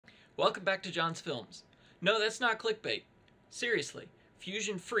Welcome back to John's Films. No, that's not clickbait. Seriously,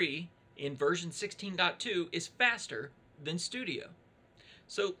 Fusion Free in version 16.2 is faster than Studio.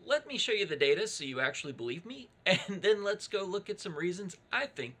 So let me show you the data so you actually believe me, and then let's go look at some reasons I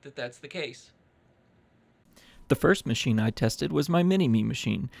think that that's the case. The first machine I tested was my Mini-Me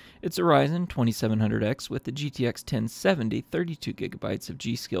machine. It's a Ryzen 2700X with the GTX 1070, 32GB of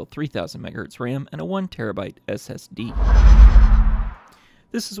G.Skill 3000 MHz RAM, and a 1TB SSD.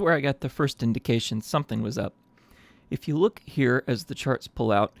 This is where I got the first indication something was up. If you look here as the charts pull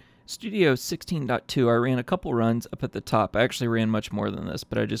out, Studio 16.2, I ran a couple runs up at the top. I actually ran much more than this,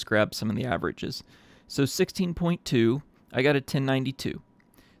 but I just grabbed some of the averages. So 16.2, I got a 1092.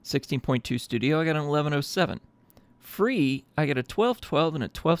 16.2 Studio, I got an 1107. Free, I got a 1212 and a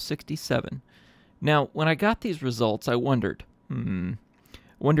 1267. Now, when I got these results, I wondered,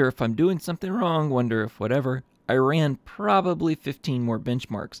 wonder if I'm doing something wrong, wonder if whatever. I ran probably 15 more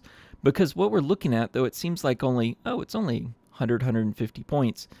benchmarks, because what we're looking at, though it seems like it's only 100, 150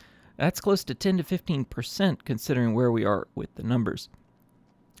 points, that's close to 10 to 15% considering where we are with the numbers.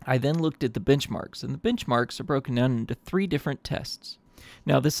 I then looked at the benchmarks, and the benchmarks are broken down into 3 different tests.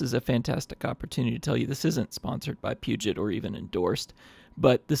 Now, this is a fantastic opportunity to tell you this isn't sponsored by Puget or even endorsed,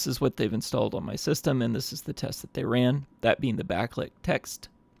 but this is what they've installed on my system, and this is the test that they ran, that being the backlit text.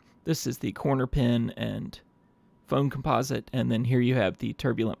 This is the corner pin and phone composite, and then here you have the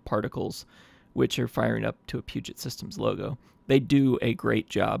turbulent particles, which are firing up to a Puget Systems logo. They do a great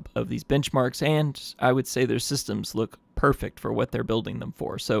job of these benchmarks, and I would say their systems look perfect for what they're building them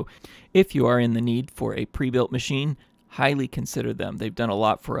for. So if you are in the need for a pre-built machine, highly consider them. They've done a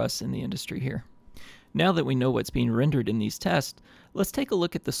lot for us in the industry here. Now that we know what's being rendered in these tests, let's take a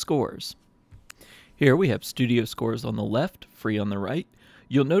look at the scores. Here we have Studio scores on the left, Free on the right.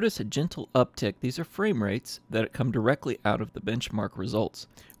 You'll notice a gentle uptick. These are frame rates that come directly out of the benchmark results.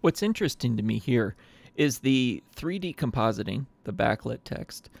 What's interesting to me here is the 3D compositing, the backlit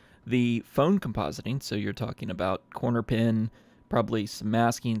text, the phone compositing, so you're talking about corner pin, probably some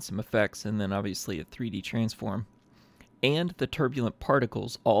masking, some effects, and then obviously a 3D transform, and the turbulent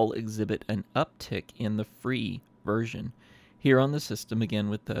particles all exhibit an uptick in the free version. Here on the system, again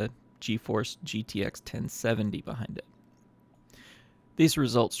with the GeForce GTX 1070 behind it. These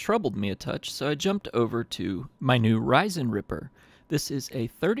results troubled me a touch, so I jumped over to my new Threadripper. This is a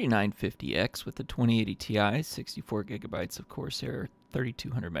 3950X with a 2080 Ti, 64GB of Corsair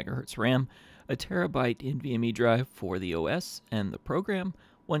 3200 MHz RAM, a terabyte NVMe drive for the OS and the program,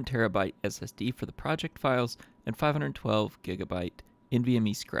 1TB SSD for the project files, and 512GB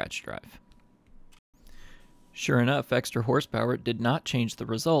NVMe scratch drive. Sure enough, extra horsepower did not change the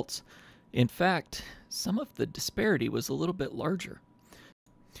results. In fact, some of the disparity was a little bit larger.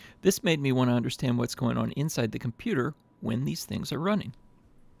 This made me want to understand what's going on inside the computer when these things are running.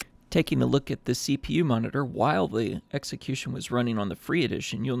 Taking a look at the CPU monitor while the execution was running on the free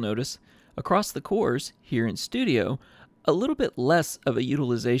edition, you'll notice across the cores here in Studio, a little bit less of a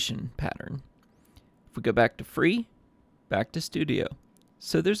utilization pattern. If we go back to free, back to Studio.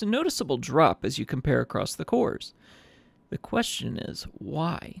 So there's a noticeable drop as you compare across the cores. The question is,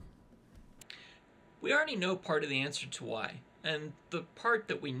 why? We already know part of the answer to why. And the part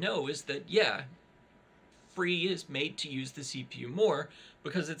that we know is that, yeah, free is made to use the CPU more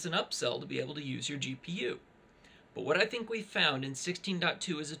because it's an upsell to be able to use your GPU. But what I think we found in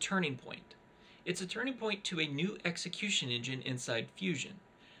 16.2 is a turning point. It's a turning point to a new execution engine inside Fusion.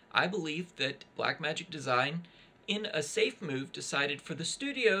 I believe that Blackmagic Design, in a safe move, decided for the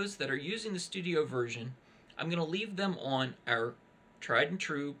studios that are using the Studio version, I'm going to leave them on our tried and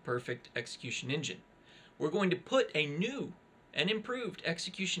true perfect execution engine. We're going to put a new and improved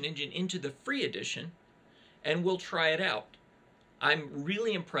execution engine into the free edition, and we'll try it out. I'm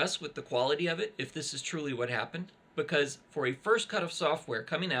really impressed with the quality of it, if this is truly what happened, because for a first cut of software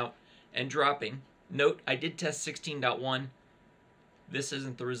coming out and dropping, note I did test 16.1, this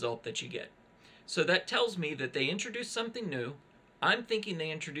isn't the result that you get. So that tells me that they introduced something new. I'm thinking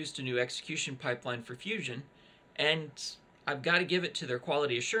they introduced a new execution pipeline for Fusion, and I've got to give it to their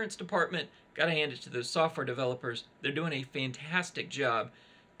quality assurance department, got to hand it to those software developers. They're doing a fantastic job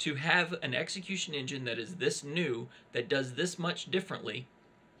to have an execution engine that is this new, that does this much differently,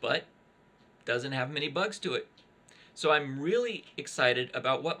 but doesn't have many bugs to it. So I'm really excited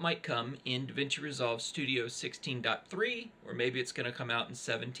about what might come in Davinci Resolve Studio 16.3, or maybe it's going to come out in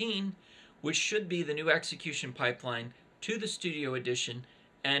 17, which should be the new execution pipeline to the Studio Edition,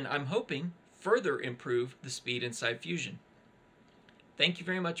 and I'm hoping further improve the speed inside Fusion. Thank you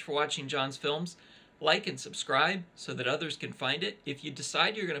very much for watching John's Films. Like and subscribe so that others can find it. If you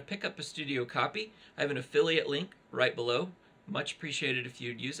decide you're going to pick up a Studio copy, I have an affiliate link right below. Much appreciated if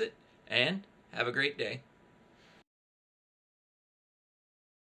you'd use it. and have a great day.